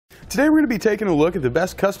Today we're going to be taking a look at the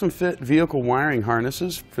best custom fit vehicle wiring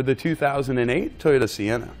harnesses for the 2008 Toyota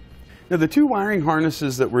Sienna. Now the two wiring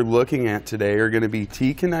harnesses that we're looking at today are going to be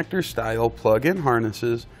T-connector style plug-in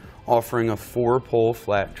harnesses offering a 4-pole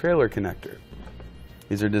flat trailer connector.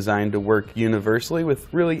 These are designed to work universally with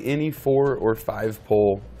really any 4 or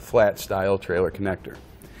 5-pole flat style trailer connector.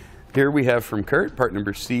 Here we have from Curt part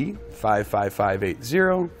number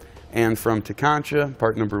C55580 and from Tekonsha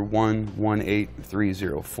part number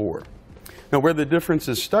 118304. Now where the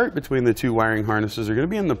differences start between the two wiring harnesses are going to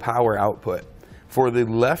be in the power output. For the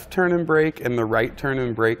left turn and brake and the right turn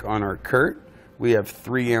and brake on our Curt, we have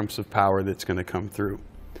 3 amps of power that's going to come through.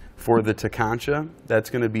 For the Tekonsha, that's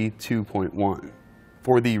going to be 2.1.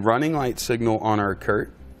 For the running light signal on our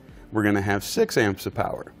Curt, we're going to have 6 amps of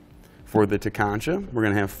power. For the Tekonsha, we're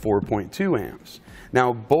going to have 4.2 amps.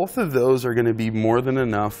 Now both of those are going to be more than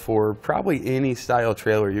enough for probably any style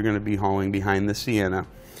trailer you're going to be hauling behind the Sienna.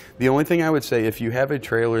 The only thing I would say, if you have a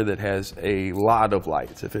trailer that has a lot of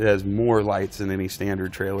lights, if it has more lights than any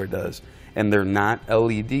standard trailer does, and they're not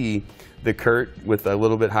LED, the Curt with a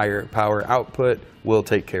little bit higher power output will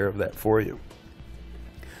take care of that for you.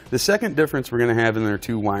 The second difference we're going to have in their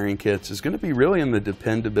two wiring kits is going to be really in the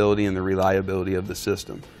dependability and the reliability of the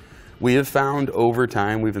system. We have found over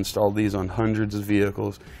time, we've installed these on hundreds of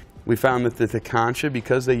vehicles, we found that the Tekonsha,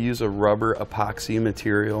 because they use a rubber epoxy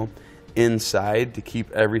material inside to keep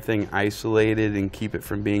everything isolated and keep it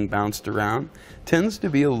from being bounced around, tends to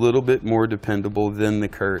be a little bit more dependable than the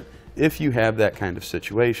Curt if you have that kind of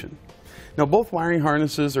situation. Now both wiring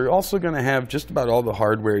harnesses are also going to have just about all the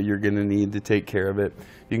hardware you're going to need to take care of it.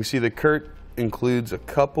 You can see the Curt includes a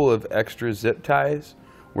couple of extra zip ties,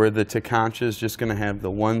 where the Tekonsha is just going to have the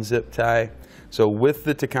 1 zip tie. So with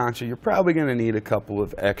the Tekonsha, you're probably going to need a couple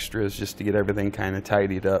of extras just to get everything kind of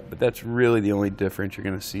tidied up, but that's really the only difference you're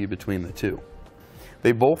going to see between the two.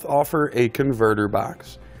 They both offer a converter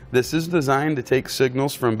box. This is designed to take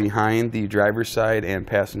signals from behind the driver's side and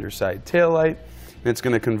passenger side taillight, and it's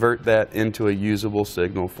going to convert that into a usable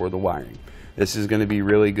signal for the wiring. This is going to be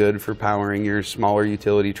really good for powering your smaller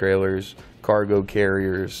utility trailers, cargo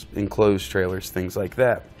carriers, enclosed trailers, things like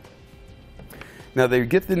that. Now they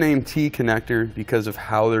get the name T-connector because of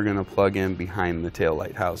how they're going to plug in behind the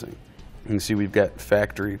taillight housing. You can see we've got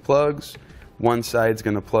factory plugs. One side's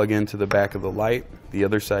going to plug into the back of the light. The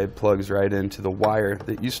other side plugs right into the wire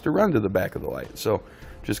that used to run to the back of the light. So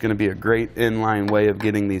just going to be a great inline way of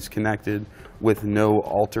getting these connected with no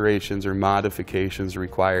alterations or modifications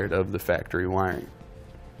required of the factory wiring.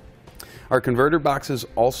 Our converter boxes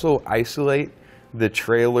also isolate the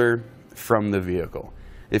trailer from the vehicle.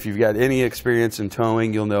 If you've got any experience in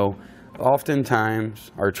towing, you'll know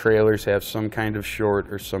oftentimes our trailers have some kind of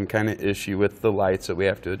short or some kind of issue with the lights that we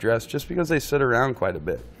have to address just because they sit around quite a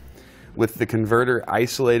bit. With the converter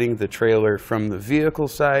isolating the trailer from the vehicle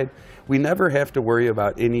side, we never have to worry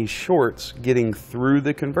about any shorts getting through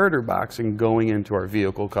the converter box and going into our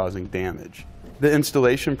vehicle causing damage. The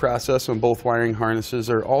installation process on both wiring harnesses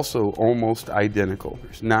are also almost identical.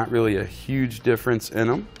 There's not really a huge difference in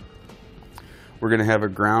them. We're going to have a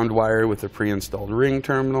ground wire with a pre-installed ring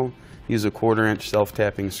terminal, use a 1/4-inch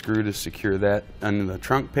self-tapping screw to secure that under the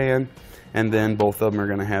trunk pan, and then both of them are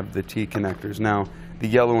going to have the T-connectors. Now the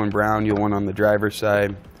yellow and brown you'll want on the driver's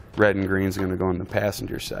side, red and green is going to go on the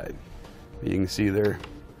passenger side. You can see they're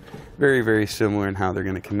very, very similar in how they're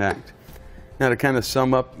going to connect. Now to kind of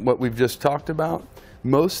sum up what we've just talked about,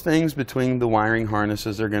 most things between the wiring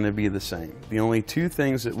harnesses are going to be the same. The only two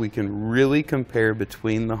things that we can really compare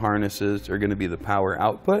between the harnesses are going to be the power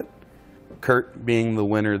output, Curt being the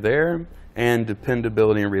winner there, and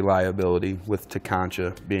dependability and reliability with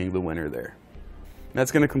Tekonsha being the winner there.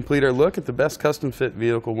 That's going to complete our look at the best custom fit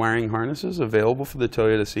vehicle wiring harnesses available for the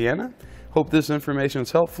Toyota Sienna. Hope this information is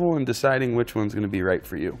helpful in deciding which one's going to be right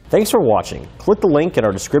for you. Thanks for watching. Click the link in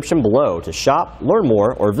our description below to shop, learn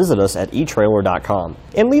more, or visit us at etrailer.com.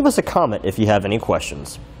 And leave us a comment if you have any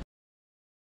questions.